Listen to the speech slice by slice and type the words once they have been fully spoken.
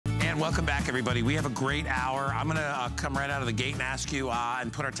And welcome back, everybody. We have a great hour. I'm gonna come right out of the gate and ask you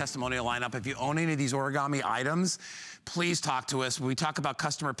and put our testimonial line up. If you own any of these Origami items, please talk to us. When we talk about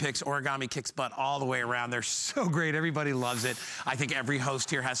customer picks, Origami kicks butt all the way around. They're so great. Everybody loves it. I think every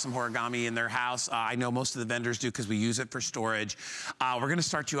host here has some Origami in their house. I know most of the vendors do because we use it for storage. We're going to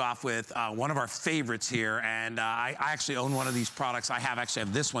start you off with one of our favorites here. And I actually own one of these products. I actually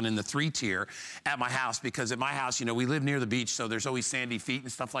have this one in the 3-tier at my house because at my house, you know, we live near the beach, so there's always sandy feet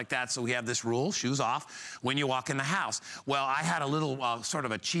and stuff like that. So we have this rule, shoes off, when you walk in the house. Well, I had a little sort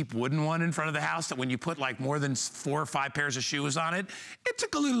of a cheap wooden one in front of the house that when you put like more than 4 or 5 pairs of shoes on it, it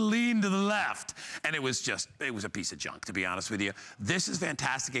took a little lean to the left. And it was a piece of junk, to be honest with you. This is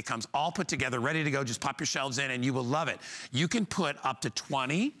fantastic. It comes all put together, ready to go. Just pop your shelves in and you will love it. You can put up to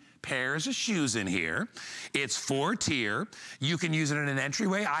 20 pairs of shoes in here. It's 4-tier. You can use it in an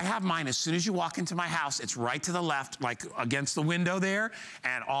entryway. I have mine as soon as you walk into my house. It's right to the left, like against the window there.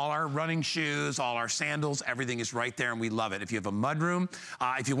 And all our running shoes, all our sandals, everything is right there, and we love it. If you have a mudroom,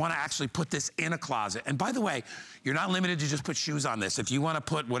 if you want to actually put this in a closet. And by the way, you're not limited to just put shoes on this. If you want to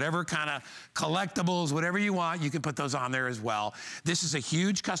put whatever kind of collectibles, whatever you want, you can put those on there as well. This is a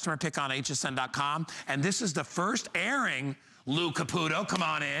huge customer pick on hsn.com, and this is the first airing. Lou Caputo, come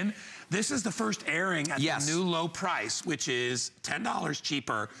on in. This is the first airing at the new low price, which is $10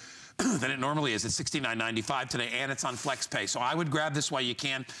 cheaper than it normally is. It's $69.95 today, and it's on FlexPay. So I would grab this while you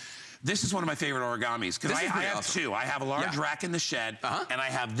can. This is one of my favorite Origamis because I have two. I have a large rack in the shed, and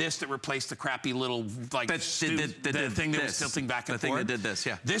I have this that replaced the crappy little like the thing that was tilting back and forth. The thing that did this,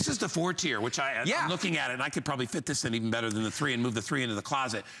 This is the 4-tier, which I'm looking at it, and I could probably fit this in even better than the 3 and move the 3 into the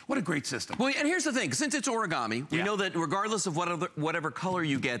closet. What a great system. Well, and here's the thing. Since it's origami, we know that regardless of whatever color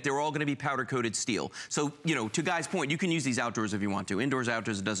you get, they're all going to be powder-coated steel. So, you know, to Guy's point, you can use these outdoors if you want to. Indoors,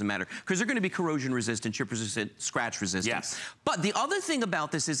 outdoors, it doesn't matter. Because they're going to be corrosion-resistant, chip-resistant, scratch-resistant. Yes. But the other thing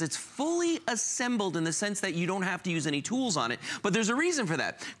about this is it's fully assembled in the sense that you don't have to use any tools on it, but there's a reason for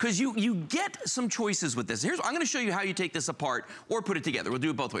that, because you get some choices with this. I'm going to show you how you take this apart or put it together. We'll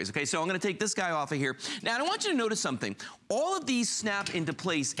do it both ways, okay? So I'm going to take this guy off of here. Now, I want you to notice something. All of these snap into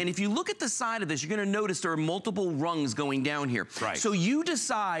place, and if you look at the side of this, you're going to notice there are multiple rungs going down here. Right. So you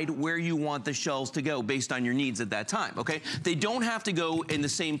decide where you want the shelves to go based on your needs at that time, okay? They don't have to go in the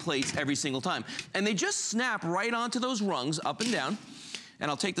same place every single time. And they just snap right onto those rungs up and down. And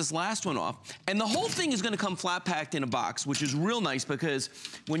I'll take this last one off. And the whole thing is gonna come flat packed in a box, which is real nice because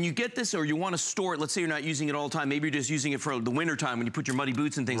when you get this or you wanna store it, let's say you're not using it all the time, maybe you're just using it for the winter time when you put your muddy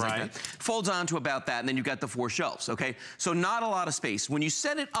boots and things like that. Folds onto about that, and then you've got the 4 shelves, okay? So not a lot of space. When you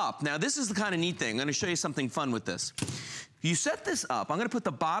set it up, now this is the kind of neat thing. I'm gonna show you something fun with this. You set this up, I'm gonna put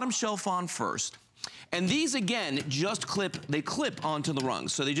the bottom shelf on first. And these, again, just clip onto the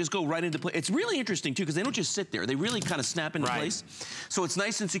rungs. So they just go right into place. It's really interesting, too, because they don't just sit there. They really kind of snap into place. So it's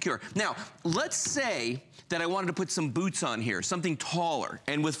nice and secure. Now, let's say that I wanted to put some boots on here, something taller.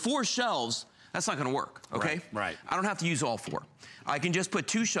 And with 4 shelves, that's not going to work, okay? Right. I don't have to use all 4. I can just put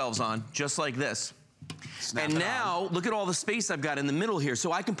 2 shelves on, just like this. And now, look at all the space I've got in the middle here,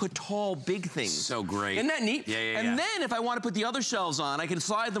 so I can put tall, big things. So great. Isn't that neat? And then if I want to put the other shelves on, I can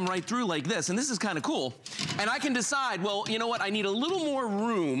slide them right through like this, and this is kind of cool. And I can decide, well, you know what, I need a little more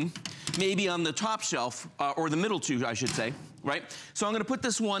room, maybe on the top shelf, or the middle 2, I should say. Right? So I'm gonna put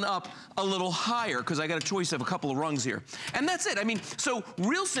this one up a little higher because I got a choice of a couple of rungs here. And that's it. I mean, so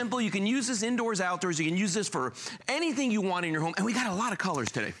real simple. You can use this indoors, outdoors. You can use this for anything you want in your home. And we got a lot of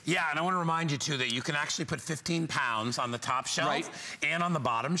colors today. Yeah, and I want to remind you too that you can actually put 15 pounds on the top shelf and on the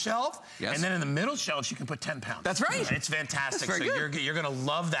bottom shelf. Yes. And then in the middle shelves, you can put 10 pounds. That's right. It's fantastic. That's very good. You're gonna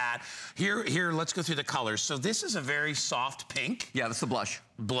love that. Here, let's go through the colors. So this is a very soft pink. Yeah, that's the blush.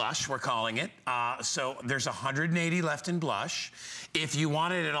 Blush, we're calling it. So there's 180 left in blush. If you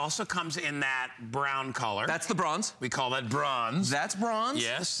want it, it also comes in that brown color. That's the bronze. We call that bronze. That's bronze.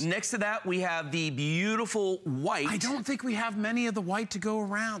 Yes. Next to that, we have the beautiful white. I don't think we have many of the white to go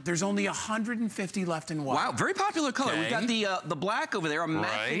around. There's only 150 left in white. Wow, very popular color. We've got the black over there, a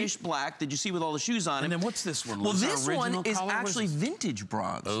matte finish black. Did you see with all the shoes on it? And then what's this one? Well, this one is actually vintage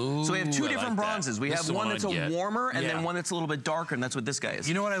bronze. Ooh, so we have 2 different bronzes. We have one that's a warmer and then one that's a little bit darker, and that's what this guy is.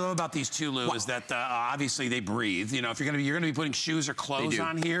 You know what I love about these two, Lou, is that obviously they breathe. You know, if you're gonna be putting shoes or clothes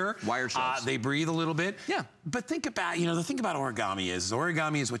on here, wire shelves. They breathe a little bit. Yeah. But think about, you know, the thing about origami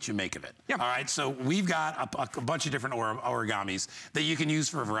is what you make of it. Yeah. All right. So we've got a bunch of different origamis that you can use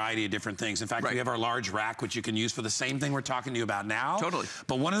for a variety of different things. In fact, we have our large rack, which you can use for the same thing we're talking to you about now. Totally.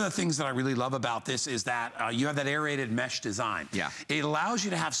 But one of the things that I really love about this is that you have that aerated mesh design. Yeah. It allows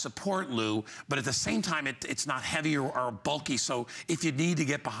you to have support, Lou, but at the same time, it's not heavy or bulky. So if you need to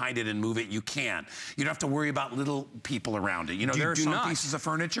get behind it and move it, you can. You don't have to worry about little people around. around it. You know, there are some pieces of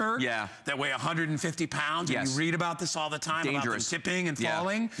furniture that weigh 150 pounds, and you read about this all the time, about them tipping and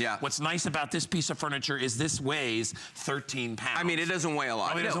falling. What's nice about this piece of furniture is this weighs 13 pounds. I mean, it doesn't weigh a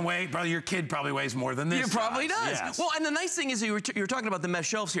lot. Probably doesn't weigh, probably your kid probably weighs more than this. It probably does. Yes. Well, and the nice thing is you're talking about the mesh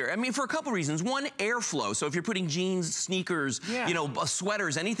shelves here. I mean, for a couple reasons. One, airflow. So if you're putting jeans, sneakers, you know,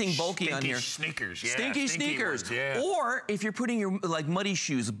 sweaters, anything bulky on here. Sneakers, Stinky sneakers. Or if you're putting your like muddy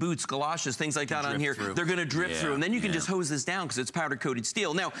shoes, boots, galoshes, things like that on here, they're going to drip through, and then you can just hose this down because it's powder coated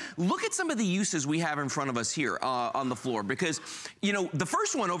steel. Now, look at some of the uses we have in front of us here on the floor, because you know the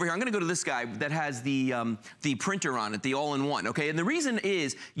first one over here. I'm going to go to this guy that has the printer on it, the all-in-one. Okay, and the reason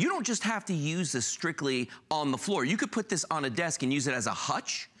is you don't just have to use this strictly on the floor. You could put this on a desk and use it as a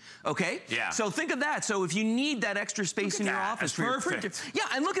hutch. Okay? Yeah. So think of that. So if you need that extra space in your office for your printer. Yeah,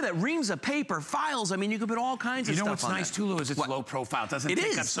 and look at that. Reams of paper, files. I mean, you could put all kinds of stuff on. You know what's nice too, Lou, is it's low profile. It doesn't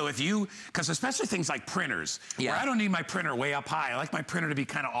take up. So if you, because especially things like printers, where I don't need my printer way up high. I like my printer to be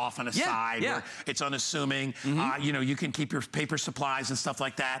kind of off on the side where it's unassuming. You know, you can keep your paper supplies and stuff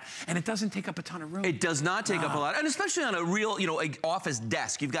like that. And it doesn't take up a ton of room. It does not take up a lot. And especially on a real, you know, a office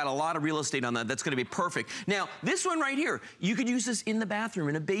desk. You've got a lot of real estate on that. That's going to be perfect. Now, this one right here, you could use this in the bathroom,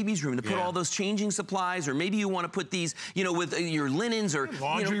 in a baby's room, to put all those changing supplies, or maybe you want to put these, you know, with your linens or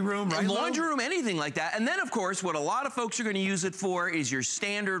laundry room, right? Laundry room, anything like that. And then, of course, what a lot of folks are going to use it for is your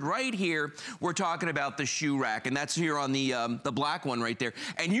standard right here. We're talking about the shoe rack, and that's here on the black one right there.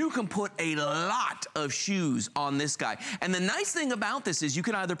 And you can put a lot of shoes on this guy. And the nice thing about this is you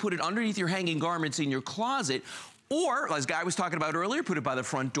can either put it underneath your hanging garments in your closet, or, as Guy was talking about earlier, put it by the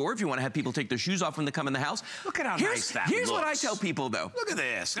front door if you want to have people take their shoes off when they come in the house. Look at how nice that looks. Here's what I tell people, though. Look at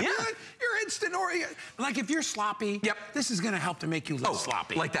this. I mean, you're instant, or like if you're sloppy, this is going to help to make you less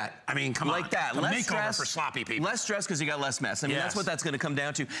sloppy. Like that. I mean, come on. Like that. The Less makeover stress for sloppy people. Less stress because you got less mess. I mean, that's what that's going to come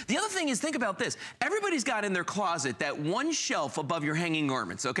down to. The other thing is, think about this. Everybody's got in their closet that one shelf above your hanging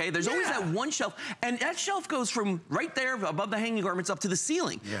garments, okay? There's always that one shelf, and that shelf goes from right there above the hanging garments up to the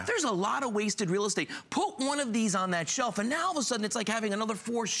ceiling. There's a lot of wasted real estate. Put one of these on that shelf, and now all of a sudden it's like having another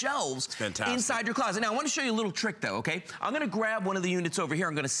 4 shelves inside your closet. Now, I want to show you a little trick, though, okay? I'm going to grab one of the units over here.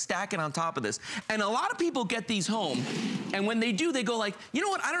 I'm going to stack it on top of this. And a lot of people get these home, and when they do, they go like, you know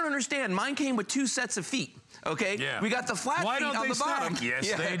what? I don't understand. Mine came with 2 sets of feet. Okay, we got the flat feet on the bottom.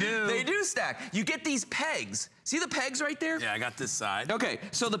 Yes, they do. They do stack. You get these pegs. See the pegs right there? Yeah, I got this side. Okay,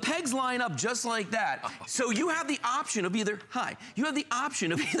 so the pegs line up just like that. So you have the option of either, you have the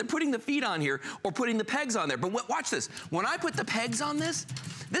option of either putting the feet on here or putting the pegs on there. But watch this. When I put the pegs on this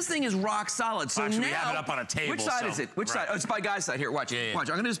thing is rock solid. So now, we have it up on a table. Which side is it? Which side? Oh, it's by Guy's side. Here, watch. Watch.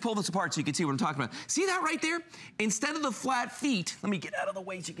 I'm gonna just pull this apart so you can see what I'm talking about. See that right there? Instead of the flat feet, let me get out of the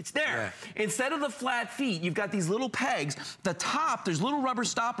way so you can see there. Instead of the flat feet, you've got these little pegs. The top, there's little rubber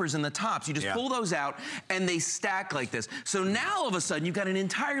stoppers in the tops. You just pull those out and they stack like this. So now all of a sudden you've got an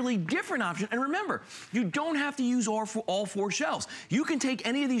entirely different option. And remember, you don't have to use all 4 shelves. You can take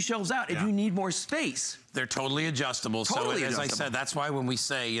any of these shelves out if you need more space. They're totally adjustable. So as I said, that's why when we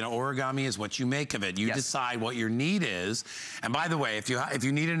say, you know, origami is what you make of it. You decide what your need is. And by the way, if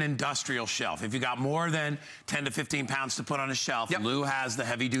you need an industrial shelf, if you got more than 10 to 15 pounds to put on a shelf, Lou has the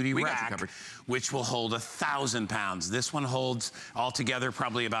heavy duty rack, which will hold 1,000 pounds. This one holds altogether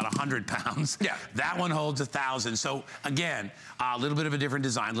probably about 100 pounds. That one holds 1,000. So again, a little bit of a different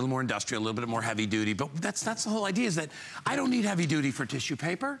design, a little more industrial, a little bit more heavy duty. But that's the whole idea, is that I don't need heavy duty for tissue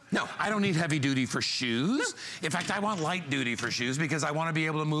paper. No. I don't need heavy duty for shoes. No. In fact, I want light duty for shoes because I want to be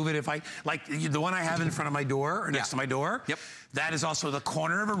able to move it if like the one I have in front of my door or next to my door. That is also the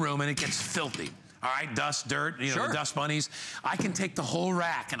corner of a room and it gets filthy. All right, dust, dirt, you know, the dust bunnies. I can take the whole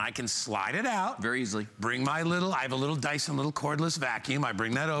rack and I can slide it out. Very easily. Bring my I have a little Dyson, little cordless vacuum. I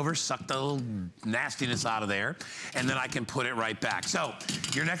bring that over, suck the little nastiness out of there, and then I can put it right back. So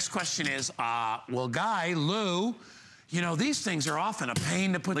your next question is, well, Guy, Lou, you know, these things are often a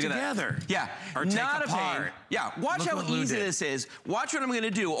pain to put together. Or take not apart. A pain. Watch how easy this is. Watch what I'm gonna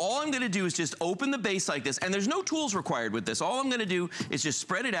do. All I'm gonna do is just open the base like this, and there's no tools required with this. All I'm gonna do is just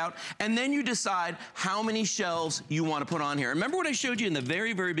spread it out, and then you decide how many shelves you wanna put on here. Remember what I showed you in the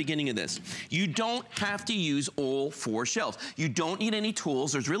very, very beginning of this. You don't have to use all 4 shelves. You don't need any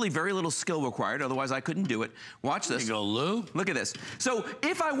tools. There's really very little skill required, otherwise I couldn't do it. Watch this. There you go, Lou. Look at this. So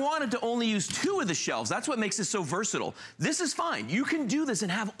if I wanted to only use 2 of the shelves, that's what makes this so versatile. This is fine. You can do this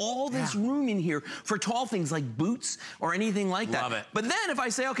and have all this room in here for tall things like boots or anything like that. Love it. But then if I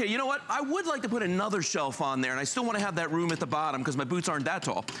say, okay, you know what? I would like to put another shelf on there and I still want to have that room at the bottom because my boots aren't that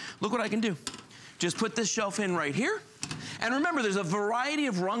tall. Look what I can do. Just put this shelf in right here. And remember, there's a variety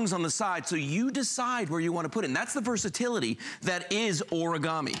of rungs on the side, so you decide where you want to put it. And that's the versatility that is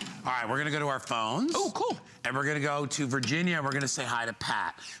Origami. All right, we're gonna go to our phones. Oh, cool. And we're gonna go to Virginia, and we're gonna say hi to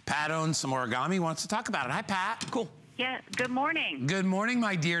Pat. Pat owns some Origami, wants to talk about it. Hi, Pat. Cool. Yeah, good morning. Good morning,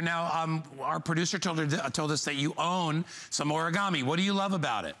 my dear. Now, our producer told us that you own some Origami. What do you love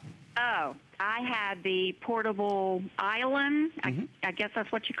about it? Oh, I had the portable island. I guess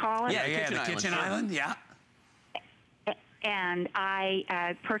that's what you call it. Yeah, the kitchen island, yeah. And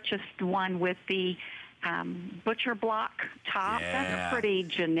I purchased one with the butcher block top. Yeah. That's pretty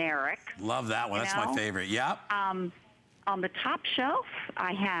generic. Love that one. That's my favorite. Yep. On the top shelf,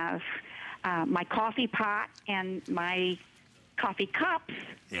 I have my coffee pot and my coffee cups.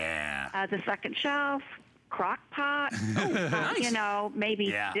 Yeah. The second shelf, crock pot. Nice. You know,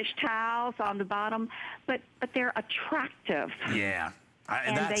 maybe dish towels on the bottom, but they're attractive. Yeah.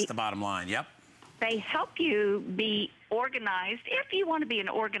 That's the bottom line. Yep. They help you be organized if you want to be an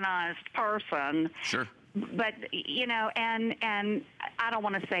organized person. Sure. But, you know, and I don't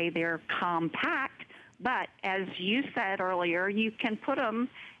want to say they're compact, but as you said earlier, you can put them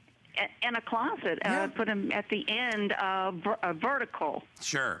in a closet, put them at the end of vertical.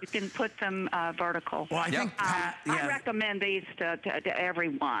 Sure. You can put them vertical. Well, I think Pat, I recommend these to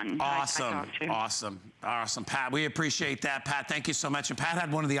everyone. Awesome. Awesome, Pat. We appreciate that, Pat. Thank you so much. And Pat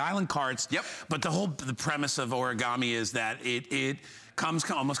had one of the island carts. Yep. But the premise of Origami is that it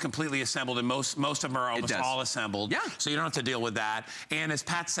comes almost completely assembled, and most of them are almost all assembled. Yeah. So you don't have to deal with that. And as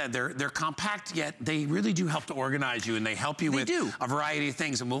Pat said, they're compact, yet they really do help to organize you, and they help you with a variety of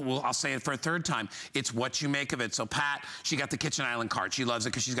things. And I'll say it for a third time. It's what you make of it. So Pat, she got the kitchen island cart. She loves it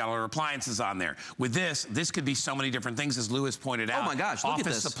because she's got all her appliances on there. With this could be so many different things, as Lewis pointed out. Oh my gosh, look at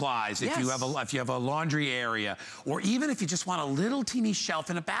this. Office supplies, if you have a laundry area, or even if you just want a little teeny shelf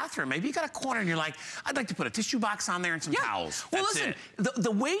in a bathroom. Maybe you got a corner and you're like, I'd like to put a tissue box on there and some towels. Well, That's listen, it.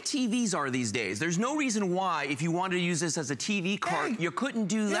 the way TVs are these days, there's no reason why, if you wanted to use this as a TV cart, you couldn't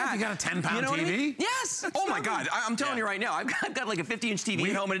do that. If you got a 10-pound you know TV. What I mean? Yes. Oh my God, I'm telling you right now, I've got like a 50-inch TV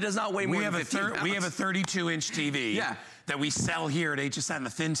at home, and it does not weigh more than 15 pounds. We have a 32-inch TV. Yeah. That we sell here at HSN, the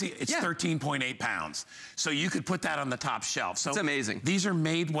thin seat, it's 13.8 pounds. So you could put that on the top shelf. So it's amazing. These are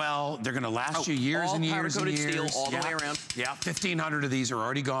made well. They're going to last you years and years and years. Steel all the way around. Yeah, 1,500 of these are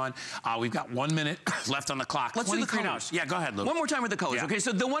already gone. We've got 1 minute left on the clock. Let's do the colors. Yeah, go ahead, Lou. One more time with the colors, okay?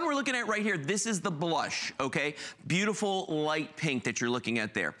 So the one we're looking at right here, this is the blush, okay? Beautiful light pink that you're looking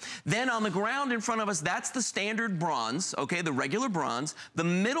at there. Then on the ground in front of us, that's the standard bronze, okay? The regular bronze. The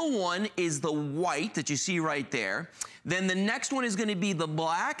middle one is the white that you see right there. Then the next one is going to be the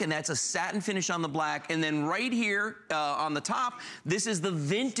black, and that's a satin finish on the black. And then right here on the top, this is the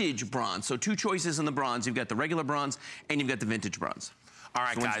vintage bronze. So two choices in the bronze. You've got the regular bronze, and you've got the vintage bronze. All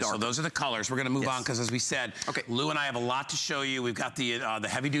right, guys, so those are the colors. We're going to move on because, as we said, Lou and I have a lot to show you. We've got the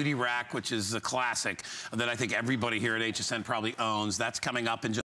heavy-duty rack, which is a classic that I think everybody here at HSN probably owns. That's coming up in just